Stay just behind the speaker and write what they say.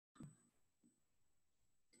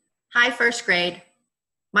Hi, first grade.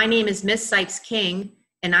 My name is Miss Sykes-King,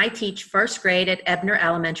 and I teach first grade at Ebner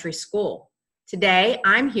Elementary School. Today,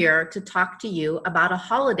 I'm here to talk to you about a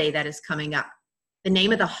holiday that is coming up. The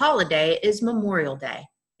name of the holiday is Memorial Day,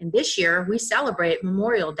 and this year we celebrate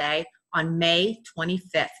Memorial Day on May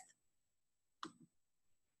 25th.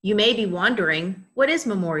 You may be wondering, what is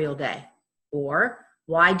Memorial Day? Or,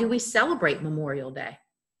 why do we celebrate Memorial Day?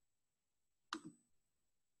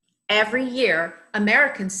 Every year,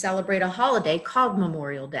 Americans celebrate a holiday called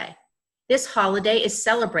Memorial Day. This holiday is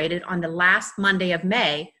celebrated on the last Monday of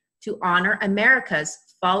May to honor America's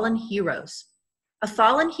fallen heroes. A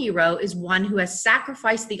fallen hero is one who has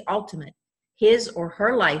sacrificed the ultimate, his or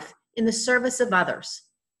her life, in the service of others.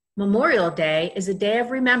 Memorial Day is a day of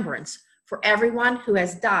remembrance for everyone who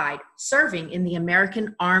has died serving in the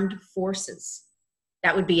American Armed Forces.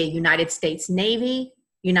 That would be a United States Navy,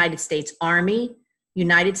 United States Army,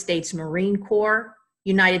 United States Marine Corps,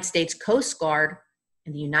 United States Coast Guard,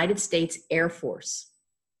 and the United States Air Force.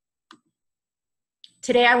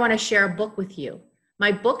 Today I want to share a book with you.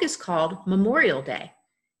 My book is called Memorial Day.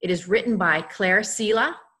 It is written by Claire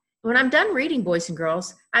Sela. When I'm done reading, boys and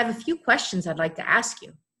girls, I have a few questions I'd like to ask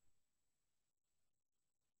you.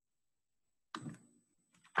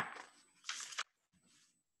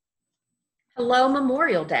 Hello,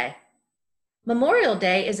 Memorial Day. Memorial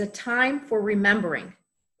Day is a time for remembering.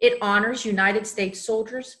 It honors United States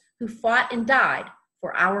soldiers who fought and died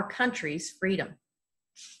for our country's freedom.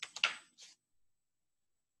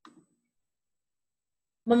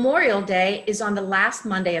 Memorial Day is on the last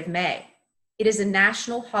Monday of May. It is a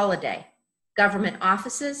national holiday. Government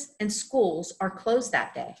offices and schools are closed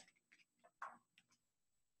that day.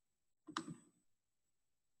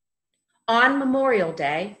 On Memorial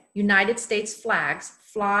Day, United States flags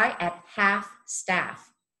fly at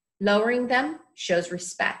half-staff. Lowering them shows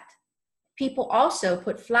respect. People also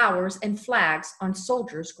put flowers and flags on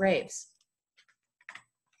soldiers' graves.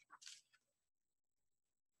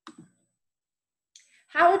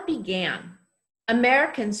 How it began.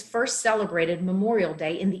 Americans first celebrated Memorial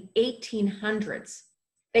Day in the 1800s.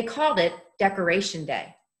 They called it Decoration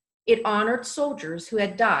Day. It honored soldiers who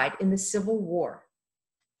had died in the Civil War.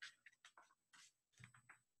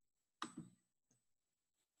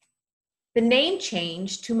 The name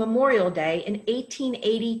changed to Memorial Day in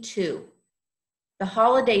 1882. The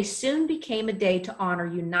holiday soon became a day to honor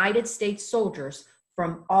United States soldiers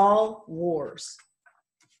from all wars.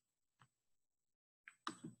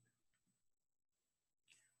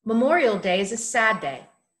 Memorial Day is a sad day,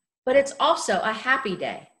 but it's also a happy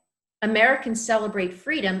day. Americans celebrate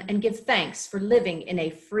freedom and give thanks for living in a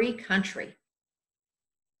free country.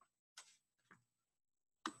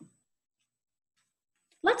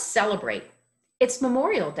 Let's celebrate. It's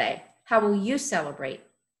Memorial Day. How will you celebrate?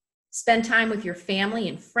 Spend time with your family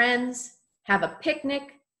and friends, have a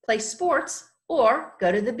picnic, play sports, or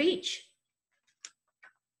go to the beach.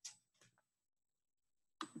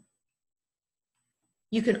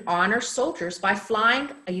 You can honor soldiers by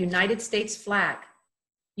flying a United States flag.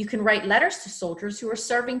 You can write letters to soldiers who are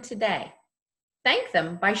serving today. Thank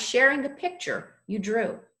them by sharing a picture you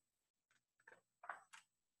drew.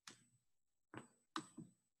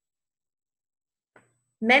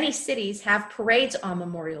 Many cities have parades on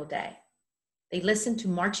Memorial Day. They listen to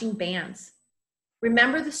marching bands.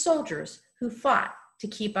 Remember the soldiers who fought to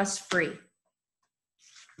keep us free.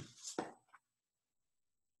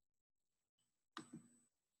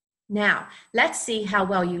 Now, let's see how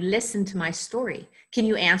well you listened to my story. Can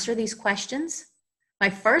you answer these questions?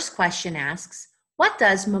 My first question asks, what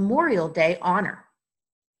does Memorial Day honor?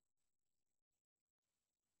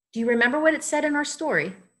 Do you remember what it said in our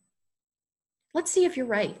story? Let's see if you're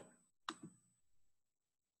right.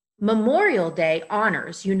 Memorial Day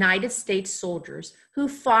honors United States soldiers who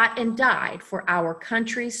fought and died for our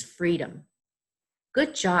country's freedom.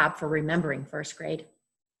 Good job for remembering, first grade.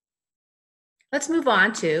 Let's move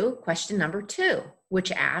on to question number 2,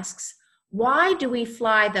 which asks, why do we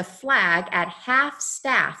fly the flag at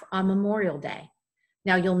half-staff on Memorial Day?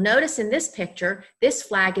 Now you'll notice in this picture, this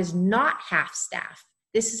flag is not half-staff.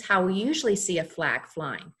 This is how we usually see a flag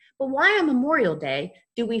flying. But why on Memorial Day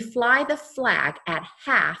do we fly the flag at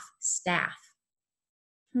half-staff?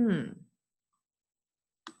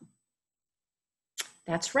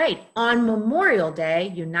 That's right. On Memorial Day,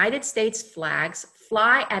 United States flags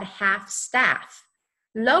fly at half-staff.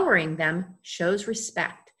 Lowering them shows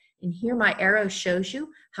respect. And here my arrow shows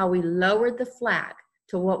you how we lowered the flag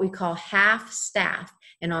to what we call half-staff.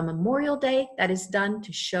 And on Memorial Day, that is done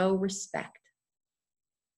to show respect.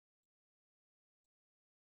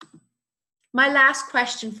 My last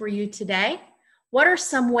question for you today, What are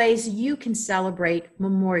some ways you can celebrate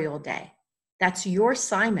Memorial Day? That's your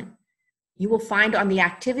assignment. You will find on the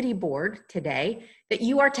activity board today that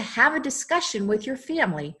you are to have a discussion with your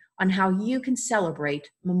family on how you can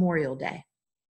celebrate Memorial Day.